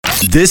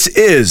This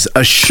is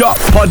a Shock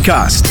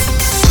Podcast.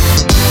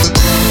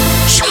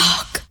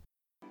 Shock.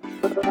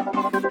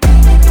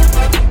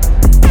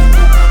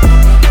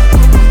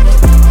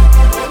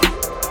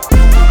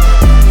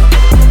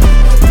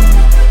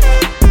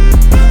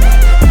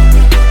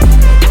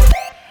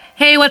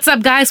 Hey, what's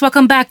up, guys?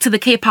 Welcome back to the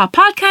K-pop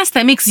podcast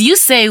that makes you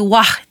say,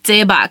 wah,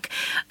 Daebak.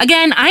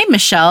 Again, I'm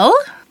Michelle.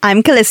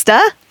 I'm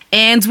Callista.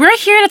 And we're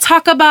here to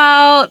talk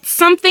about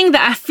something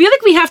that I feel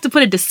like we have to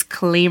put a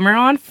disclaimer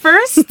on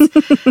first.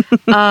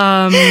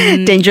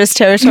 Dangerous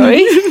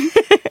territory.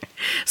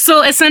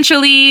 So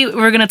essentially,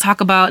 we're going to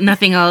talk about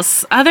nothing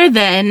else other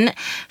than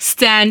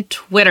Stan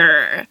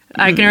Twitter.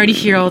 I can already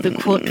hear all the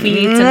quote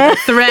tweets and the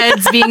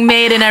threads being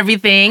made and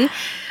everything.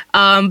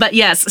 But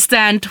yes,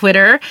 Stan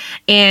Twitter,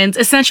 and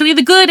essentially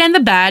the good and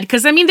the bad,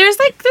 because I mean, there's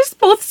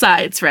both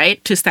sides,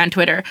 right, to Stan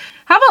Twitter.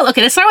 How about,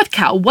 okay, let's start with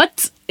Cal.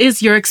 What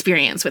is your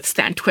experience with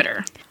Stan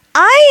Twitter?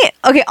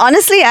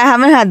 Honestly, I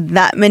haven't had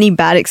that many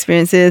bad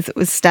experiences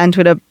with Stan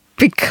Twitter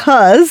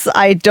because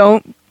I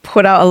don't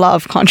put out a lot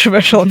of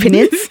controversial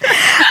opinions.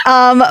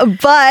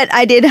 But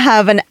I did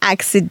have an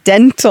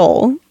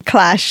accidental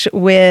clash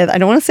with, I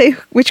don't want to say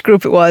which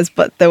group it was,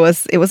 but it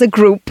was a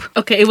group.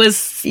 Okay, it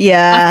was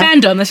a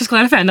fandom. Let's just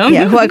call it a fandom.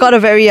 Yeah, who I got a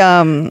very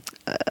a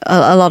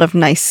lot of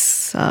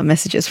nice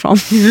messages from.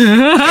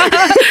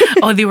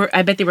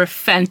 I bet they were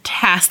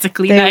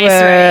fantastically nice,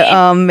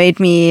 right? Made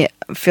me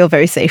feel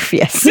very safe,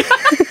 yes.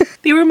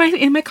 They were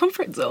in my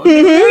comfort zone.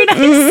 They were very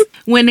nice.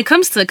 When it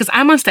comes to, because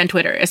I'm on Stan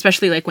Twitter,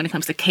 especially like when it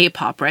comes to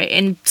K-pop, right?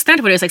 And Stan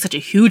Twitter is like such a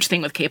huge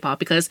thing with K-pop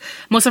because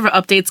most of our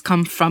updates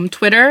come from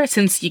Twitter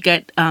since you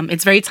get,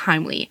 it's very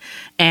timely.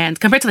 And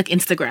compared to like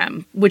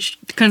Instagram, which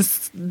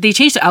they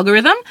changed the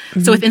algorithm.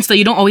 So with Insta,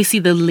 you don't always see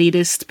the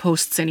latest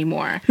posts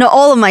anymore. No,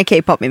 all of my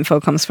K-pop info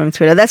comes from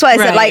Twitter. That's why I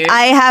said like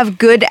I have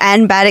good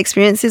and bad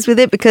experiences with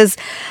it because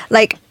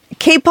like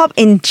K-pop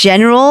in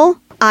general,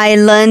 I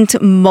learned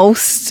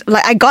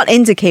I got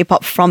into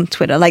K-pop from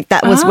Twitter. Like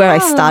that was where I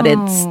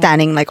started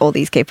standing like all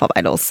these K-pop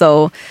idols.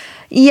 So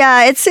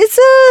yeah, it's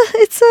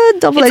a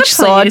double-edged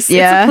sword.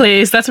 Yeah. It's a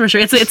place, that's for sure.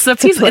 It's a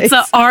piece. It's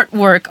an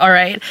artwork. All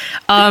right.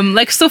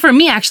 So for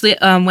me, actually,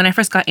 when I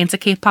first got into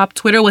K-pop,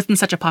 Twitter wasn't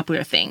such a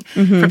popular thing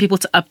for people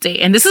to update.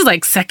 And this is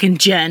like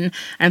second gen.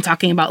 I'm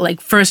talking about like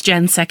first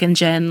gen, second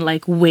gen,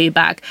 like way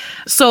back.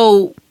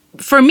 So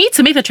for me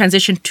to make the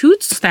transition to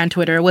Stan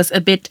Twitter was a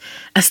bit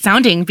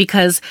astounding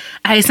because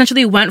I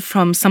essentially went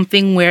from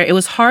something where it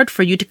was hard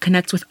for you to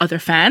connect with other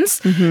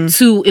fans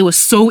to it was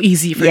so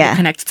easy for you to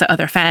connect to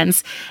other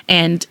fans.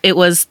 And it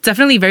was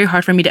definitely very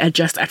hard for me to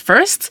adjust at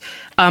first.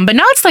 But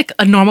now it's like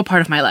a normal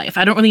part of my life.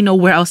 I don't really know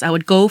where else I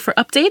would go for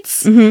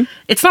updates.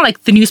 It's not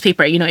like the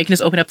newspaper, you can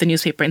just open up the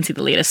newspaper and see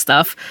the latest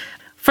stuff.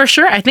 For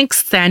sure, I think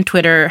Stan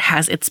Twitter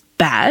has its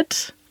bad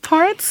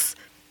parts.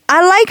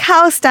 I like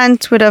how Stan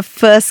Twitter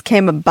first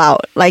came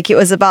about. Like it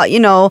was about,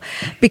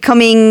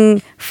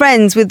 becoming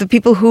friends with the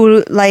people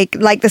who like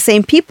the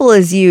same people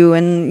as you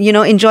and,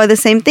 enjoy the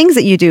same things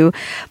that you do.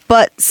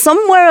 But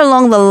somewhere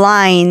along the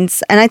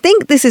lines, and I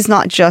think this is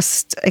not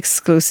just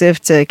exclusive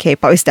to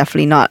K-pop, it's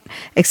definitely not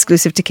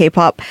exclusive to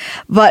K-pop,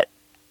 but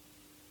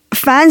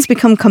fans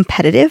become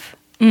competitive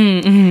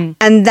and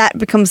that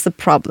becomes the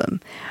problem.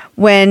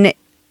 When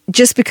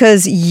just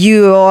because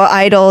your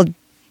idol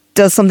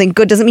does something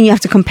good doesn't mean you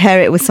have to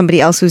compare it with somebody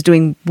else who's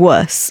doing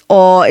worse,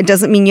 or it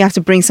doesn't mean you have to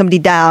bring somebody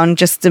down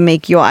just to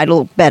make your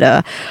idol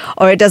better,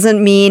 or it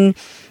doesn't mean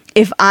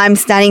if I'm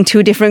standing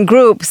two different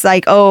groups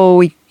like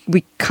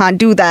we can't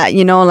do that,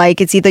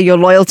 like it's either you're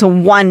loyal to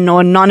one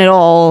or none at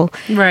all,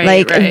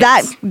 right?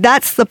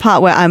 That's the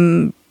part where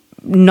I'm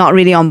not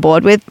really on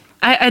board with.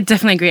 I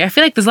definitely agree. I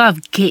feel like there's a lot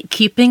of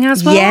gatekeeping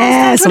as well.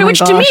 Yes, which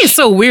to me is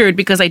so weird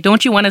because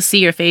don't you want to see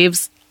your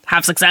faves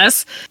have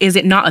success? Is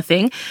it not a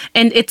thing?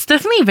 And it's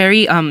definitely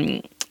very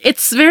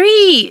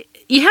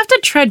you have to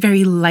tread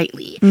very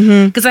lightly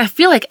because I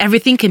feel like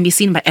everything can be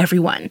seen by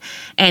everyone.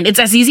 And it's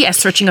as easy as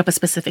searching up a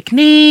specific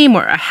name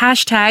or a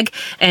hashtag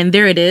and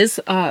there it is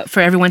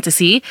for everyone to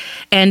see.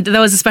 And that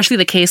was especially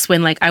the case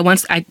when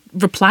I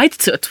replied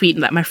to a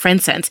tweet that my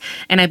friend sent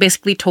and I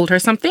basically told her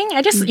something.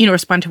 I just,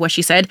 responded to what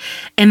she said.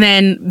 And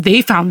then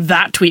they found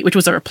that tweet, which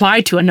was a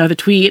reply to another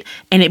tweet,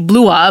 and it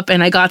blew up.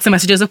 And I got some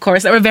messages, of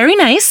course, that were very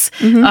nice,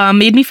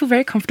 made me feel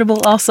very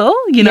comfortable also,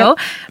 Yep.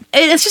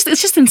 It's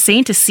just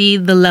insane to see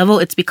the level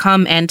it's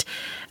become. And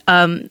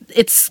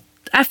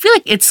I feel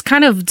like it's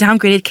kind of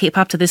downgraded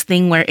K-pop to this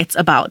thing where it's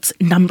about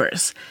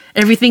numbers.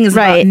 Everything is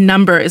about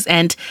numbers.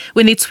 And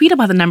when they tweet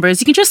about the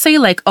numbers, you can just say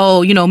like,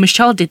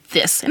 Michelle did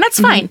this. And that's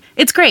fine.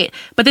 It's great.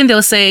 But then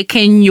they'll say,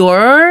 can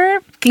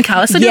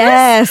Callista do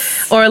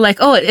this? Or like,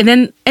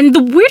 and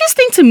the weirdest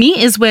thing to me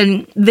is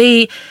when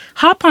they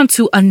hop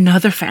onto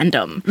another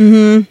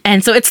fandom.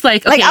 And so it's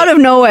like, out of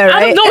nowhere,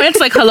 right? Out of nowhere. It's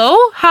like, hello,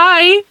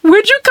 hi,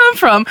 where'd you come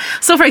from?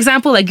 So for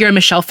example, like you're a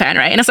Michelle fan,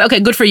 right? And it's like,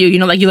 okay, good for you,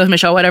 you love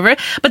Michelle, whatever.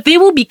 But they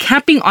will be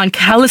camping on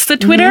Callista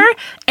Twitter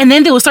and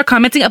then they will start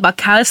commenting about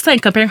Callista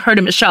and comparing her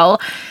to Michelle.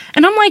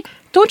 And I'm like,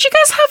 don't you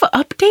guys have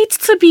updates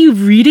to be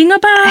reading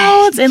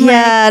about? And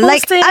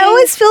posting? I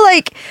always feel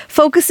like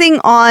focusing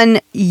on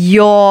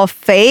your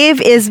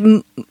fave is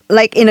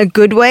like in a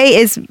good way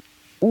is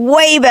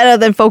way better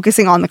than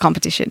focusing on the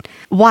competition.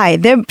 Why?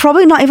 They're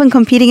probably not even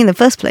competing in the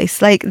first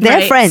place. Like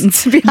they're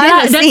friends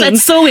behind the scenes.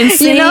 That's so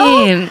insane. You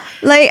know?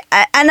 Like,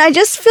 and I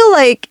just feel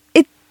like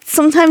it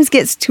sometimes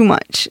gets too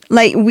much.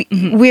 Like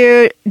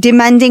we're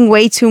demanding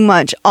way too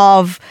much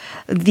of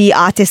the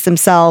artists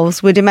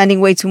themselves. We're demanding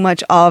way too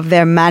much of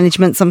their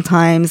management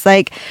sometimes.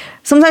 Like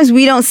sometimes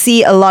we don't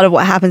see a lot of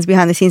what happens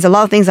behind the scenes. A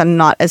lot of things are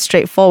not as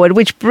straightforward,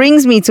 which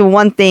brings me to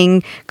one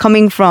thing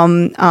coming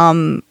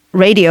from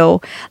radio.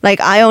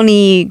 Like I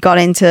only got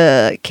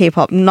into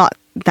K-pop not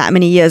that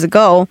many years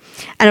ago,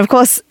 and of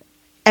course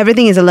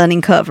everything is a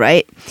learning curve,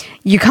 right?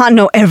 You can't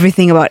know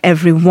everything about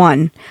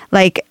everyone,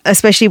 like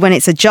especially when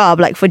it's a job,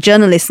 like for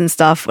journalists and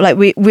stuff. Like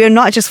we're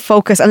not just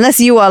focused,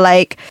 unless you are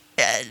like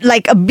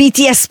a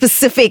BTS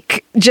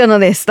specific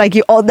journalist, like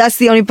that's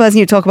the only person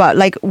you talk about.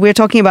 Like we're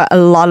talking about a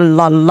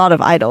lot of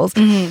idols,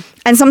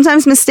 and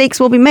sometimes mistakes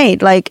will be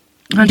made. Like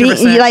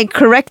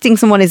correcting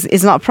someone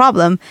is not a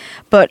problem,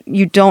 but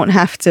you don't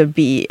have to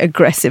be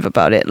aggressive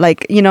about it.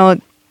 Like,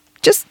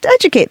 just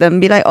educate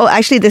them. Be like, oh,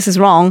 actually, this is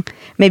wrong.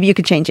 Maybe you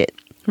could change it.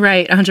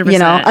 Right,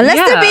 100%.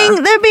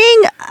 Unless they're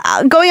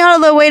being going out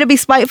of their way to be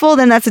spiteful,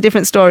 then that's a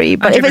different story.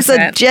 But 100%. If it's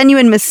a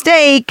genuine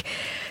mistake,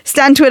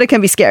 Stan Twitter can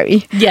be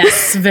scary.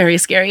 Yes, very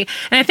scary.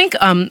 And I think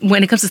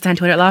when it comes to Stan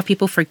Twitter, a lot of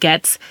people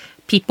forget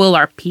people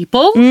are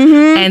people,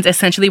 and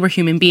essentially we're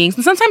human beings.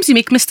 And sometimes you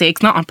make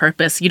mistakes, not on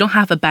purpose. You don't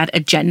have a bad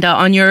agenda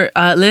on your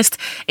list.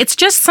 It's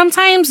just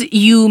sometimes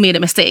you made a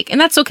mistake, and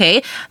that's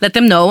okay. Let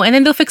them know, and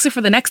then they'll fix it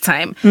for the next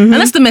time.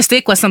 Unless the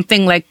mistake was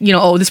something like,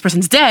 oh, this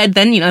person's dead,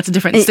 then, it's a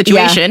different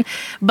situation. Yeah.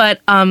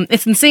 But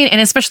it's insane,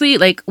 and especially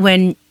like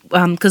when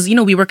because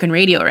we work in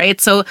radio,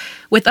 right? So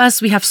with us,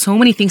 we have so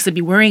many things to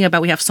be worrying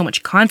about. We have so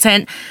much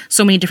content,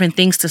 so many different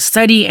things to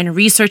study and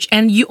research,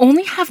 and you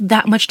only have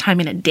that much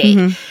time in a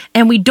day,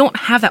 and we don't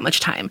have that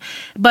much time.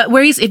 But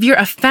whereas if you're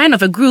a fan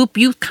of a group,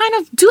 you kind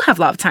of do have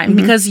a lot of time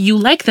because you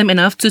like them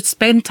enough to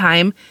spend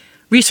time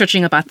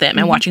researching about them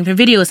and watching their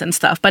videos and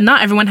stuff. But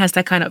not everyone has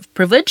that kind of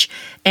privilege,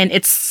 and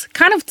it's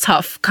kind of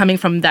tough coming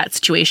from that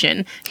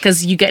situation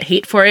because you get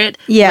hate for it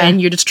when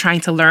you're just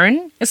trying to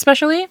learn,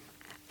 especially.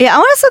 Yeah, I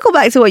want to circle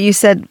back to what you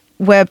said,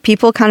 where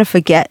people kind of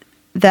forget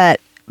that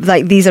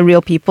like these are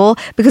real people,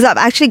 because I've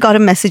actually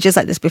gotten messages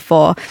like this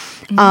before.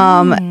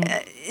 Not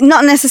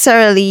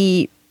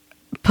necessarily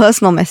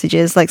personal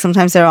messages, like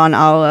sometimes they're on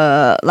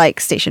our like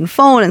station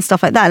phone and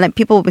stuff like that. Like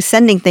people will be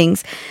sending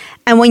things,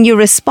 and when you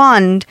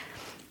respond,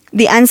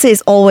 the answer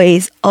is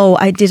always, "Oh,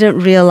 I didn't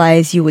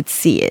realize you would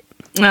see it."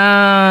 So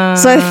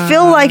I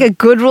feel like a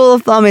good rule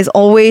of thumb is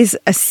always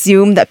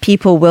assume that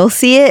people will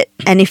see it,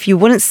 and if you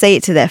wouldn't say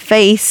it to their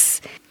face,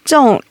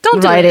 don't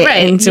write it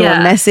into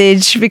a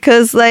message,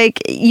 because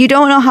like you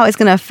don't know how it's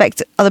going to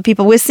affect other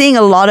people. We're seeing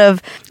a lot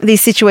of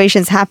these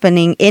situations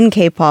happening in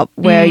K-pop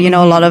where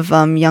a lot of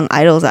young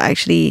idols are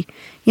actually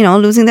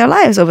losing their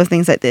lives over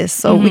things like this.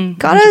 So we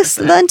gotta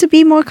 100%. Learn to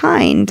be more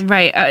kind.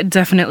 Right,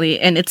 definitely.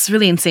 And it's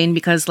really insane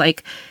because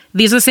like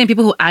these are the same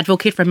people who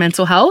advocate for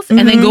mental health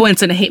and then go and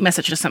send a hate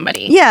message to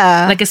somebody.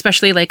 Yeah. Like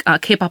especially like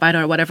K-pop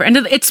idol or whatever. And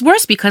it's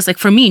worse because like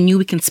for me,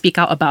 we can speak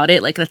out about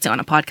it, like let's say on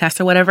a podcast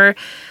or whatever.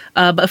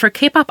 But for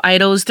K-pop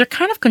idols, they're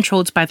kind of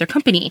controlled by their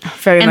company.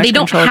 Very and much they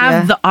don't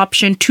have the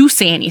option to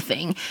say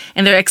anything.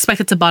 And they're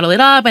expected to bottle it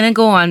up and then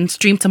go on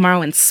stream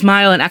tomorrow and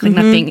smile and act like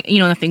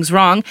nothing's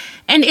wrong.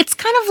 And it's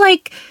kind of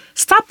like,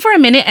 stop for a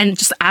minute and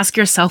just ask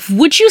yourself,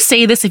 would you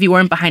say this if you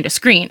weren't behind a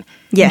screen?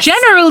 Yes.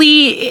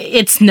 Generally,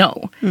 it's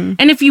no.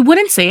 And if you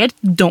wouldn't say it,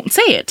 don't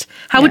say it.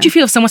 How would you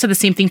feel if someone said the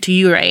same thing to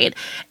you, right?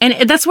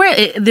 And that's where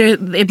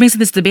it brings to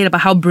this debate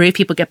about how brave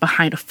people get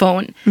behind a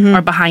phone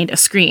or behind a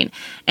screen.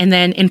 And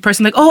then in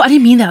person, like, oh, I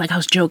didn't mean that. Like, I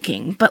was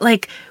joking. But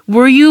like,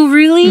 were you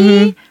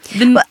really?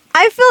 But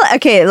I feel,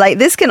 okay, like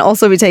this can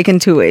also be taken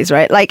two ways,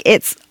 right? Like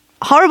it's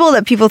horrible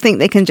that people think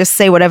they can just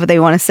say whatever they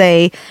want to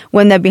say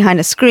when they're behind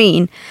a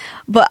screen.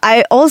 But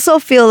I also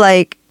feel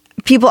like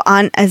people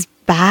aren't as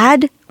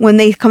bad when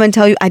they come and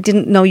tell you, I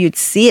didn't know you'd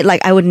see it.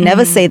 Like, I would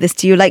never say this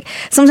to you. Like,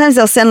 sometimes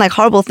they'll send like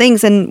horrible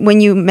things. And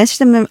when you message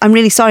them, I'm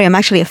really sorry, I'm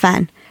actually a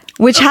fan.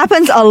 Which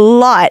happens a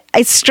lot.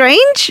 It's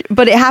strange,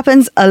 but it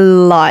happens a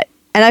lot.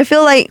 And I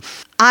feel like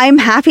I'm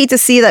happy to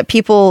see that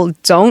people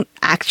don't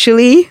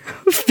actually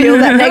feel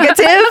that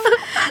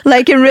negative,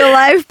 like in real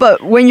life.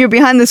 But when you're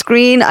behind the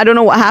screen, I don't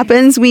know what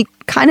happens. We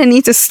kind of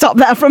need to stop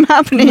that from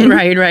happening.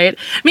 Right.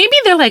 Maybe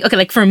they're like, okay,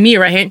 like for me,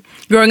 right?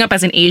 Growing up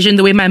as an Asian,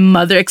 the way my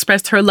mother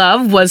expressed her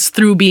love was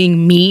through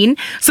being mean.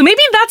 So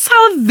maybe that's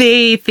how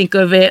they think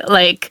of it.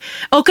 Like,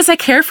 oh, because I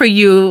care for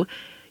you.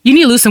 You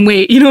need to lose some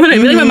weight. You know what I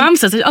mean? Like my mom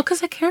says, oh,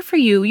 because I care for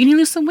you. You need to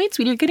lose some weight,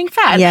 sweetie. You're getting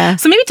fat. Yeah.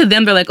 So maybe to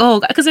them, they're like, oh,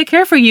 because I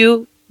care for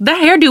you.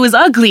 That hairdo is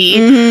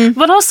ugly.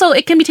 But also,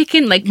 it can be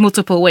taken like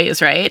multiple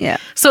ways, right? Yeah.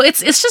 So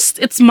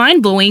it's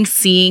mind-blowing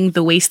seeing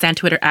the way Stan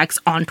Twitter acts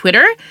on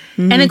Twitter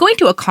and then going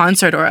to a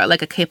concert or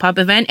like a K-pop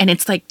event and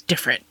it's like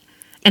different.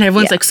 and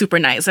everyone's Yeah. like super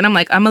nice, and I'm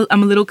like, I'm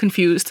a little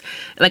confused.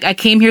 Like, I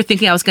came here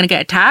thinking I was gonna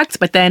get attacked,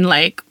 but then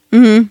like,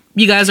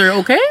 you guys are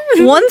okay.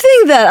 One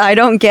thing that I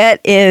don't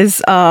get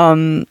is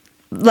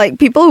like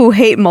people who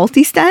hate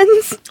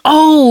multi-stands.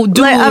 Oh, dude,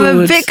 Like I'm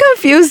a bit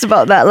confused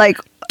about that. Like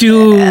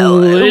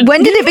dude.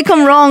 when did it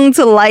become wrong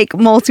to like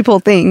multiple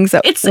things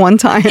at one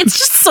time? It's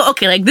just so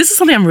okay. Like, this is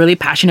something I'm really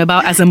passionate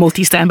about as a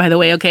multi-stan, by the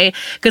way. Okay,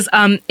 because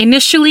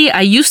initially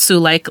I used to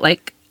like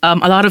a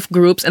lot of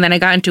groups, and then I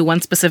got into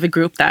one specific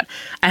group that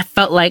I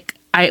felt like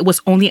I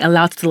was only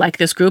allowed to like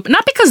this group,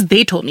 not because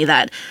they told me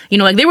that, you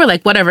know, like they were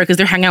like whatever because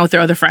they're hanging out with their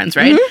other friends,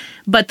 right?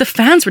 But the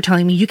fans were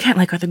telling me you can't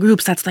like other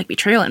groups, that's like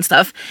betrayal and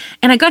stuff.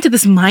 And I got to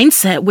this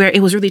mindset where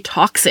it was really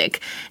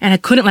toxic, and I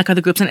couldn't like other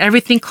groups, and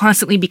everything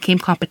constantly became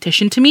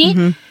competition to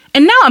me.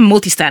 And now I'm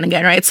multi-stan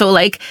again, right? So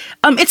like,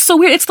 it's so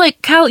weird. It's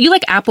like, Cal, you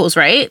like apples,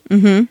 right?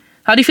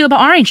 How do you feel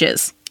about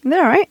oranges? They're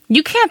all right.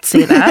 You can't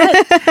say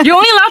that. You're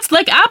only allowed to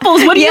like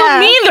apples. What do Yeah. you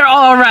mean they're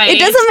all right? It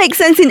doesn't make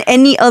sense in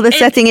any other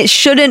setting. It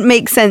shouldn't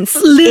make sense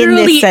in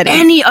Literally this setting.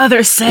 any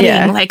other setting.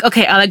 Yeah. Like,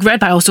 okay, I like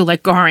red, but I also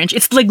like orange.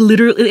 It's like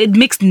literally, it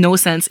makes no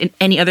sense in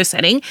any other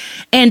setting.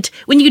 And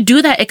when you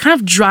do that, it kind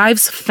of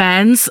drives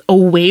fans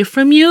away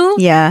from you.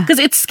 Yeah. Because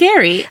it's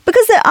scary.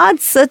 Because there are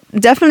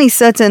definitely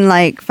certain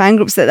like fan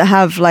groups that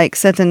have like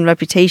certain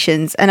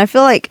reputations, and I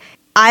feel like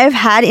I've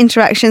had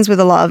interactions with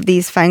a lot of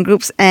these fan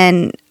groups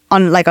and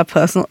on like a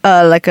personal,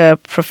 like a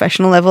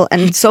professional level,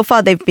 and so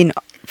far they've been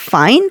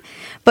fine.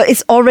 But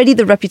it's already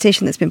the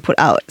reputation that's been put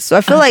out. So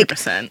I feel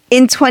 100%. like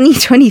in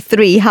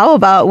 2023, how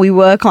about we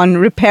work on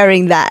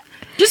repairing that?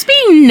 Just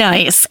being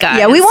nice, guys.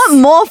 Yeah, we want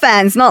more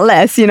fans, not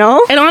less, you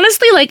know? And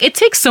honestly, like, it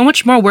takes so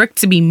much more work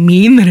to be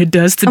mean than it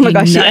does to Oh my be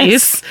gosh, nice.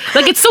 yes.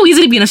 Like, it's so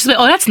easy to be nice. Just like,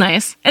 oh, that's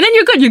nice. And then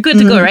you're good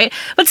to go, right?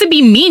 But to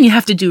be mean, you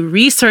have to do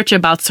research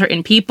about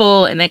certain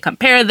people and then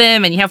compare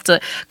them, and you have to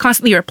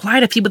constantly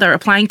reply to people that are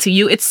replying to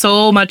you. It's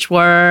so much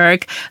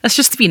work. That's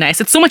just to be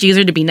nice. It's so much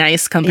easier to be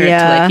nice compared to,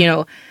 Yeah. like, you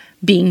know,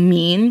 being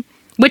mean.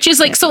 Which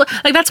is like, so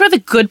like that's where the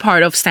good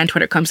part of Stan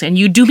Twitter comes in.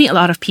 You do meet a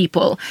lot of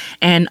people,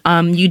 and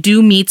you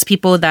do meet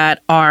people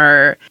that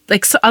are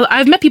like, so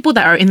I've met people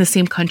that are in the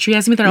same country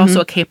as me that are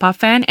also a K-pop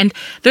fan. And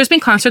there's been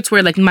concerts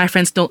where like my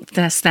friends don't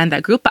stand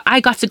that group, but I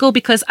got to go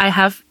because I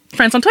have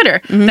friends on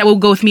Twitter that will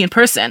go with me in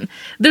person.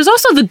 There's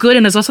also the good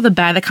and there's also the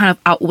bad that kind of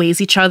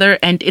outweighs each other.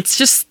 And it's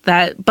just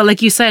that, but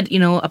like you said, you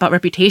know, about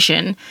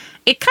reputation,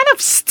 it kind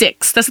of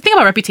sticks. That's the thing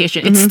about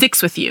reputation. It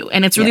sticks with you,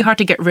 and it's really hard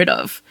to get rid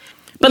of.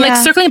 But like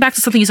Yeah. circling back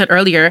to something you said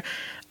earlier,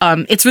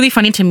 it's really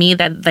funny to me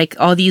that like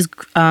all these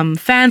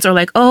fans are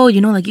like, oh, you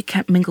know, like you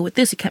can't mingle with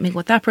this, you can't mingle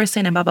with that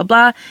person, and blah blah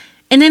blah.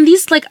 And then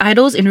these like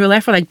idols in real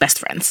life are like best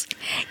friends.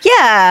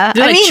 Yeah.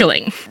 They're like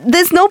chilling.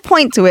 There's no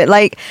point to it.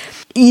 Like,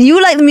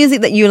 you like the music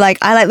that you like,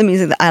 I like the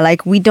music that I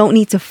like. We don't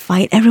need to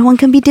fight. Everyone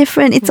can be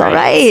different. It's all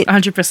right.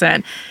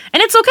 100%.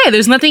 And it's okay.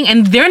 There's nothing,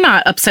 and they're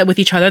not upset with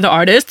each other, the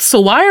artists. So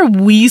why are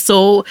we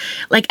so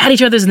like at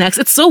each other's necks?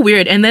 It's so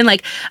weird. And then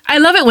like, I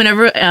love it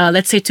whenever,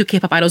 let's say two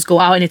K-pop idols go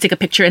out and they take a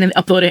picture and then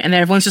they upload it, and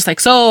then everyone's just like,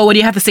 so what do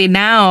you have to say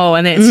now?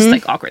 And then it's just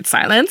like awkward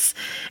silence.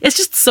 It's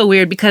just so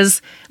weird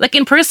because like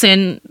in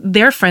person,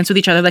 they're friends with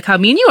each other, like how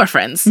me and you are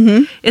friends.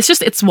 It's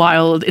just, it's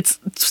wild.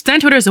 Stan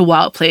Twitter is a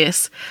wild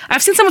place.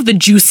 I've seen some of the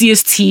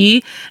juiciest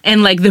tea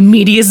and like the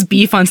meatiest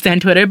beef on Stan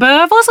Twitter, but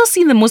I've also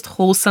seen the most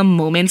wholesome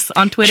moments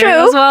on Twitter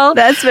True. as well.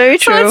 That's very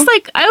true. So it's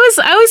like, I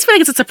always feel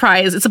like it's a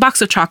surprise. It's a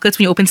box of chocolates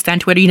when you open Stan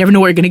Twitter. You never know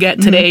what you're going to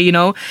get today, you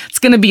know? It's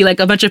going to be like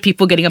a bunch of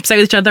people getting upset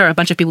with each other or a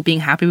bunch of people being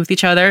happy with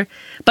each other.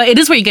 But it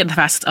is where you get the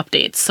fastest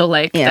updates. So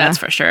like, Yeah. that's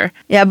for sure.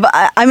 Yeah, but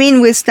I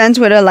mean, with Stan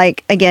Twitter,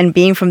 like, again,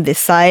 being from this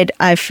side,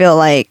 I feel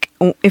like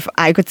if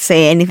I could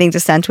say anything to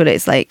Stan Twitter,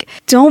 it's like,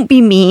 don't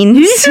be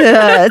mean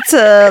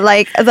to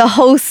like the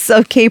hosts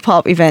of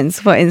K-pop events,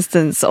 for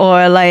instance,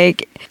 or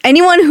like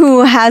anyone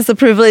who has the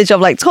privilege of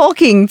like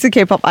talking to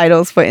K-pop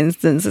idols, for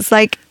instance. It's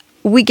like,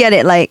 we get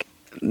it, like,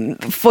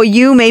 for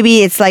you,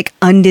 maybe it's like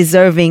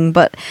undeserving,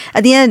 but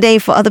at the end of the day,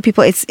 for other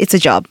people, it's a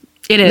job.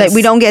 It is. Like,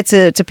 we don't get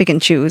to pick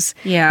and choose.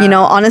 Yeah. You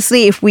know,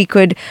 honestly, if we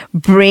could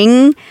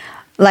bring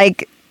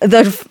like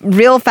the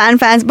real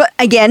fans, but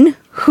again,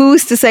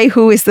 who's to say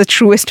who is the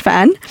truest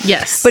fan?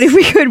 Yes. But if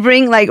we could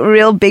bring like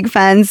real big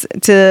fans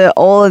to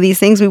all of these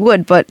things, we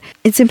would. But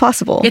it's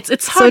impossible.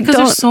 It's hard because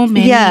there's so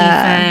many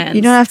fans.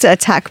 You don't have to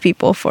attack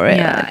people for it.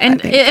 Yeah, I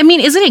and think. I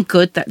mean, isn't it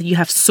good that you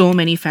have so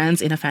many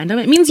fans in a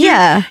fandom? It means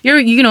Yeah.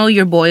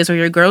 your boys or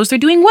your girls, they're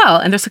doing well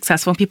and they're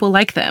successful and people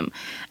like them.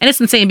 And it's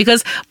insane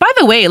because, by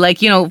the way,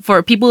 like, you know,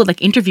 for people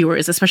like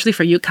interviewers, especially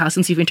for you, Cal,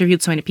 since you've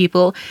interviewed so many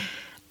people,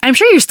 I'm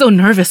sure you're still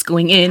nervous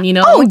going in, you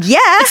know? Oh, yeah.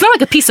 It's not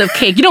like a piece of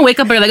cake. You don't wake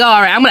up and you're like, oh,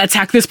 all right, I'm going to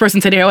attack this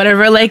person today or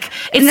whatever. Like,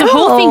 it's the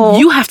whole No. thing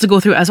you have to go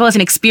through as well as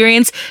an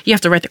experience. You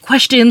have to write the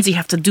questions. You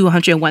have to do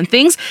 101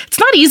 things. It's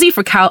not easy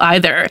for Cal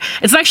either.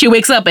 It's like she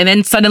wakes up and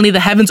then suddenly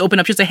the heavens open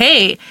up. She's like,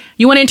 hey,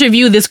 you want to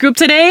interview this group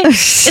today?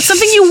 It's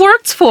something you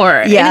worked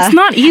for. Yeah. And it's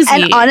not easy.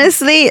 And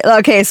honestly,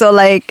 okay, so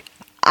like,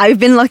 I've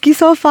been lucky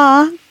so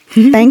far.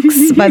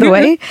 Thanks, by the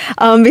way,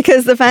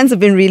 because the fans have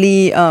been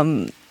really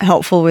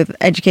helpful with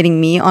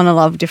educating me on a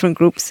lot of different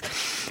groups.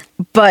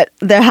 But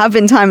there have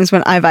been times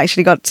when I've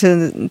actually got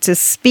to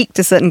speak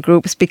to certain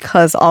groups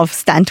because of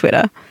Stan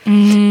Twitter.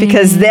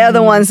 Because they're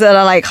the ones that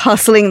are like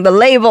hustling the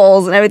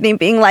labels and everything,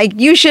 being like,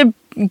 you should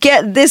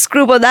get this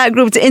group or that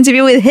group to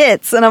interview with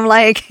hits. And I'm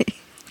like,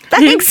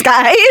 thanks,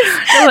 guys.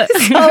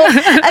 So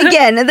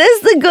again, there's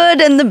the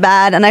good and the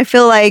bad. And I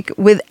feel like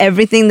with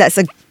everything that's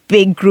a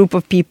big group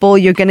of people,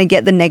 you're going to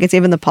get the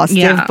negative and the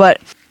positive. Yeah.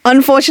 But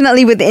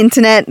unfortunately, with the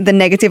internet, the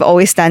negative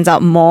always stands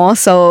out more.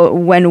 So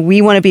when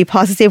we want to be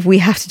positive, we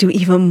have to do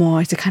even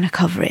more to kind of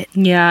cover it.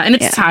 Yeah, and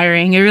it's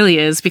tiring. It really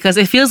is, because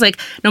it feels like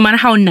no matter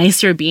how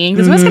nice you're being,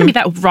 there's always going to be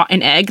that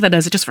rotten egg that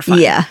does it just for fun.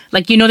 Yeah.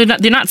 Like, they're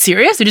not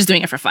serious. They're just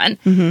doing it for fun.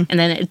 And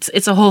then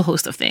it's a whole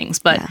host of things.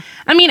 But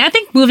I mean, I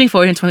think moving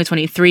forward in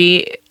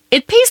 2023,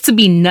 it pays to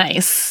be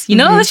nice.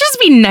 Let's just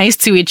be nice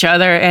to each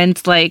other and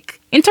like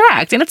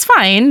interact, and it's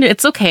fine.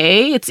 It's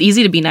okay. It's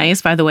easy to be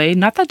nice, by the way.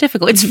 Not that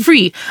difficult. It's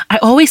free. I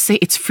always say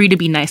it's free to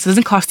be nice. It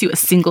doesn't cost you a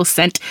single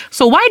cent.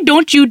 So why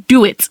don't you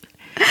do it?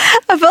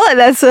 I feel like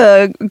that's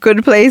a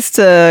good place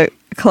to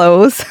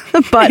close.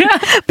 But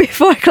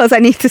before I close, I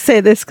need to say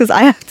this because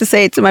I have to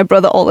say it to my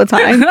brother all the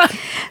time.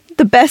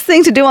 The best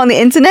thing to do on the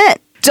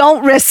internet,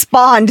 don't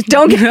respond.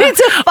 Don't get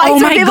into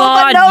fights with people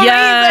for no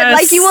reason.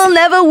 Like, you will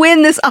never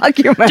win this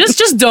argument.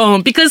 Just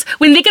don't, because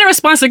when they get a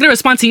response, they're going to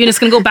respond to you and it's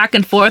going to go back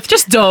and forth.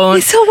 Just don't.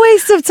 It's a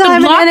waste of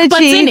time and energy. The block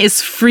button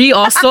is free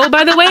also,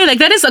 by the way. Like,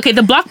 that is, okay,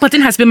 the block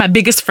button has been my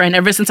biggest friend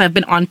ever since I've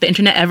been on the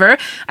internet ever.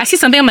 I see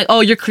something, I'm like,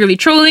 oh, you're clearly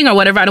trolling or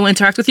whatever. I don't want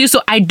to interact with you,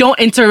 so I don't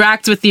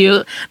interact with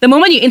you. The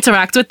moment you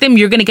interact with them,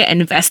 you're going to get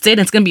invested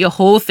and it's going to be a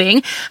whole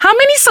thing. How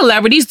many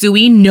celebrities do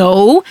we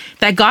know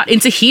that got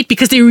into heat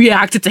because they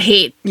reacted to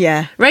hate?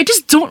 Yeah. Right?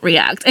 Just don't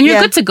react. And you're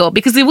good to go,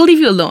 because they will leave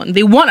you alone.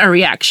 They want a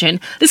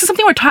reaction. This is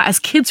something we're taught as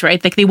kids,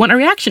 right? Like, they want a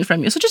reaction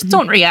from you. So just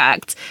don't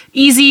react.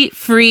 Easy,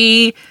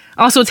 free.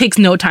 Also, it takes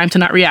no time to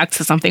not react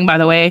to something, by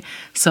the way.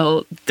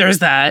 So there's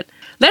that.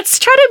 Let's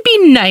try to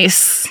be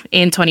nice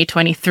in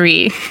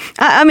 2023.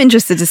 I'm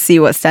interested to see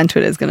what Stan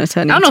Twitter is going to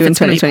turn into in 2023. I don't know if it's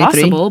going to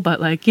be possible,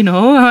 but I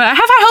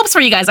have high hopes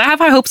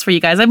for you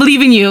guys. I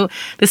believe in you.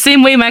 The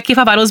same way my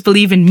kifabaros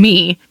believe in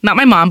me. Not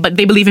my mom, but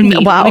they believe in me.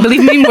 Wow. They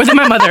believe in me more than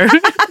my mother.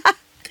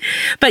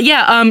 But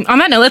yeah, on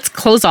that note, let's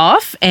close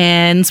off.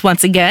 And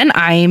once again,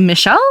 I'm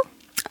Michelle.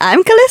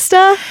 I'm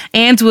Callista.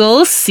 And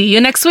we'll see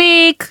you next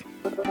week.